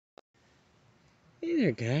Hey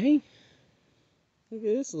there, guy. Look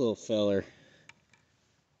at this little feller.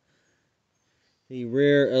 The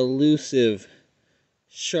rare, elusive,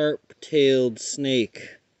 sharp-tailed snake.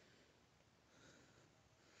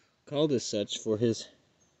 Called as such for his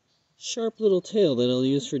sharp little tail that I'll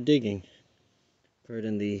use for digging.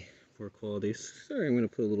 Pardon the poor qualities. Sorry, I'm going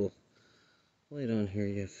to put a little light on here,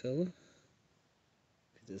 you fella. Look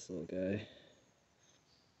at this little guy.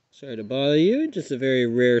 Sorry to bother you, just a very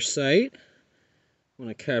rare sight. I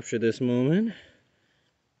want to capture this moment.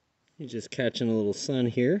 He's just catching a little sun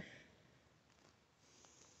here.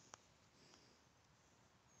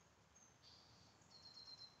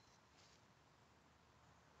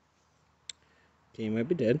 Okay, he might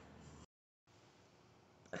be dead.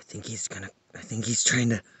 I think he's trying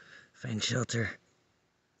to find shelter.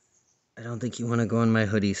 I don't think you want to go in my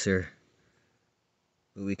hoodie, sir.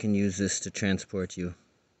 But we can use this to transport you.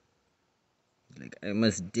 Like, I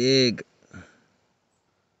must dig.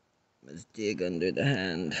 Must dig under the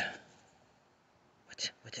hand.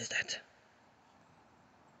 What is that?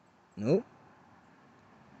 Nope.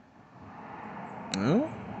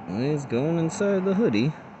 No, he's going inside the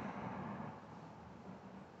hoodie.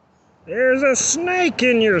 There's a snake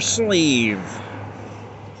in your sleeve.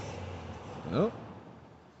 Oh,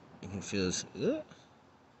 you can feel his.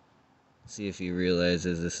 See if he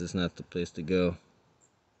realizes this is not the place to go.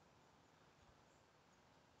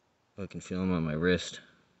 I can feel him on my wrist.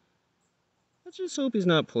 Let's just hope he's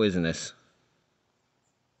not poisonous.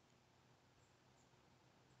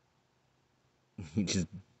 He just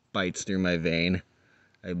bites through my vein.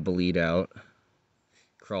 I bleed out.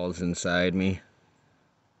 Crawls inside me.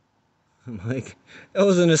 I'm like, that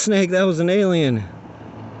wasn't a snake, that was an alien.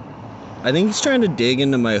 I think he's trying to dig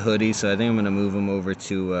into my hoodie, so I think I'm going to move him over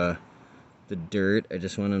to the dirt. I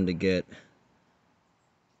just want him to get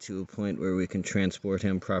to a point where we can transport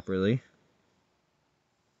him properly.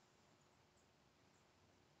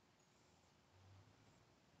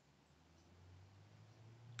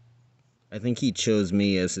 I think he chose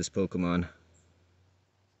me as his Pokemon. I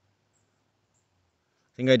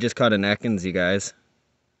think I just caught an Ekans, you guys.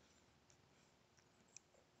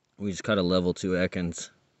 We just caught a level 2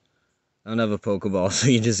 Ekans. I don't have a Pokeball, so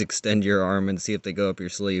you just extend your arm and see if they go up your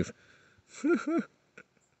sleeve. Don't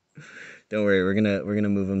worry, we're gonna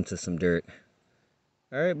move him to some dirt.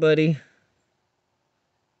 All right, buddy.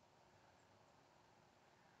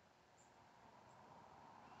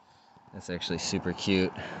 That's actually super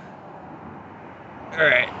cute. All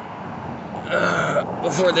right.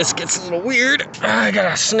 Before this gets a little weird, I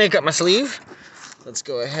got a snake up my sleeve. Let's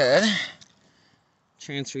go ahead.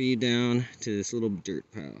 Transfer you down to this little dirt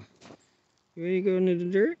pile. You ready to go into the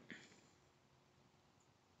dirt?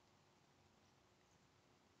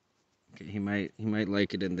 Okay, he might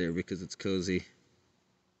like it in there because it's cozy.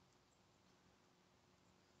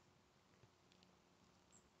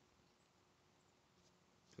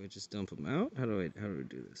 Do I just dump him out? How do I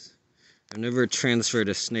do this? I've never transferred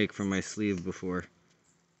a snake from my sleeve before.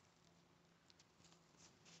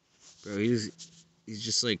 Bro, he's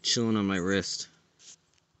just like chilling on my wrist.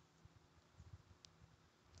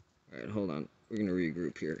 Alright, hold on. We're gonna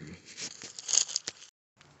regroup here.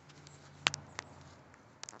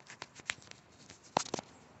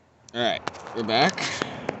 Alright, we're back.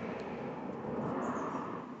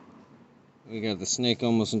 We got the snake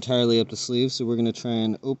almost entirely up the sleeve, so we're gonna try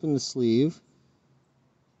and open the sleeve.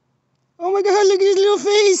 Oh my god, look at his little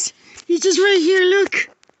face! He's just right here, look!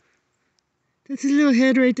 That's his little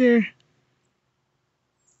head right there. Do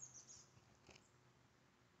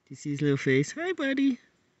you see his little face? Hi, buddy.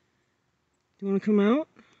 Do you want to come out?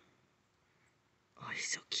 Oh,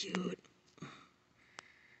 he's so cute.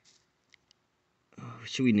 Oh, what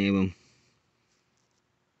should we name him?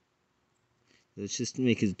 Let's just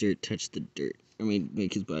make his dirt touch the dirt. I mean,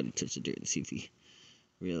 make his body touch the dirt and see if he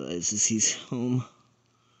realizes he's home.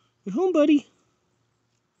 You're home, buddy.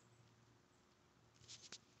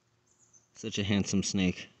 Such a handsome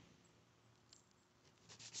snake.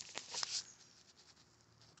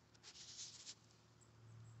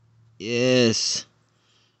 Yes.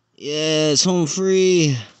 Yes, home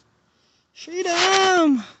free.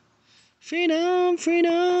 Freedom. Freedom,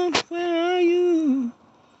 freedom, where are you?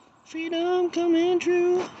 Freedom coming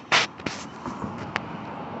true.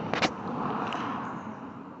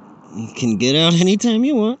 You can get out anytime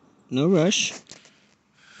you want. No rush.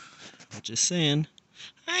 Just saying.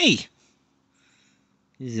 Hi!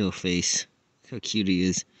 His little face. Look how cute he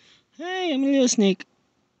is. Hey, I'm a little snake.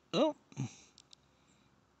 Oh.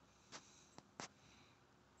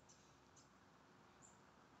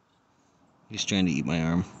 He's trying to eat my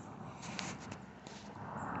arm.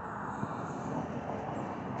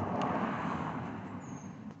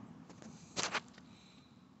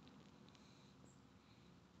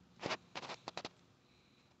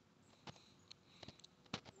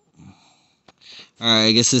 Alright,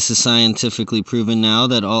 I guess this is scientifically proven now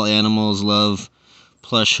that all animals love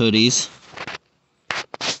plush hoodies.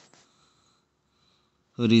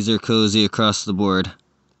 Hoodies are cozy across the board.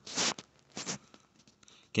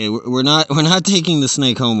 Okay, we're not taking the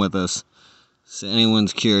snake home with us. So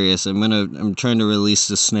anyone's curious, I'm trying to release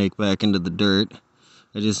the snake back into the dirt.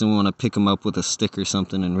 I just don't want to pick him up with a stick or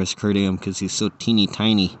something and risk hurting him because he's so teeny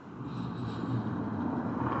tiny.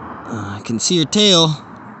 I can see your tail.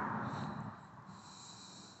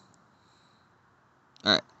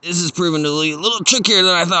 Alright, this is proven to be a little trickier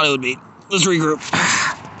than I thought it would be. Let's regroup.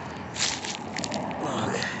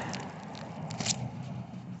 Okay.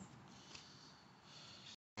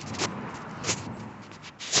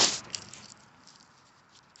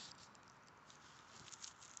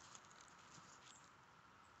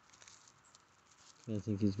 I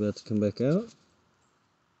think he's about to come back out.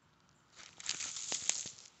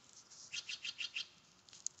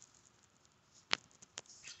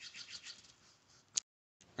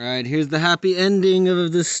 Alright, here's the happy ending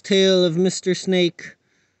of this tale of Mr. Snake.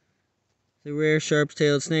 The rare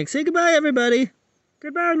sharp-tailed snake. Say goodbye, everybody.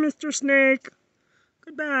 Goodbye, Mr. Snake.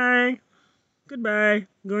 Goodbye. Goodbye. I'm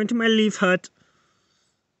going to my leaf hut.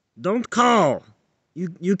 Don't call.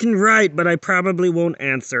 You can write, but I probably won't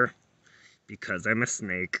answer. Because I'm a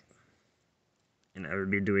snake. And I will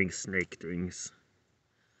be doing snake things.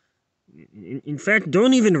 In fact,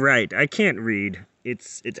 don't even write. I can't read.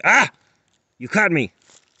 It's ah! You caught me.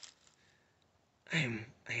 I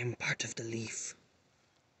am part of the leaf.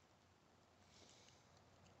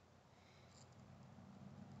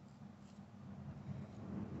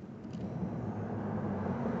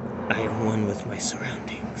 I am one with my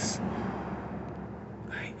surroundings.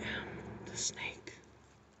 I am the snake.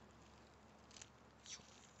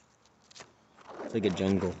 It's like a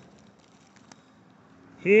jungle.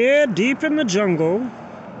 Here, deep in the jungle,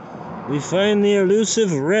 we find the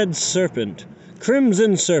elusive red serpent.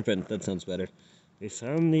 Crimson serpent. That sounds better. We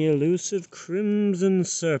found the elusive crimson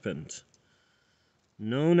serpent.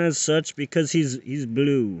 Known as such because he's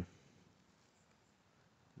blue.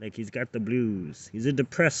 Like he's got the blues. He's a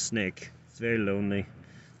depressed snake. He's very lonely.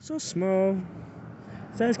 So small.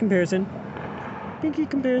 Size comparison. Pinky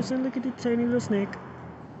comparison. Look at the tiny little snake.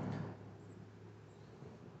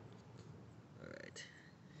 Alright.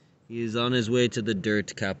 He is on his way to the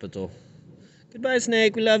dirt capital. Goodbye,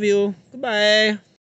 snake. We love you. Goodbye.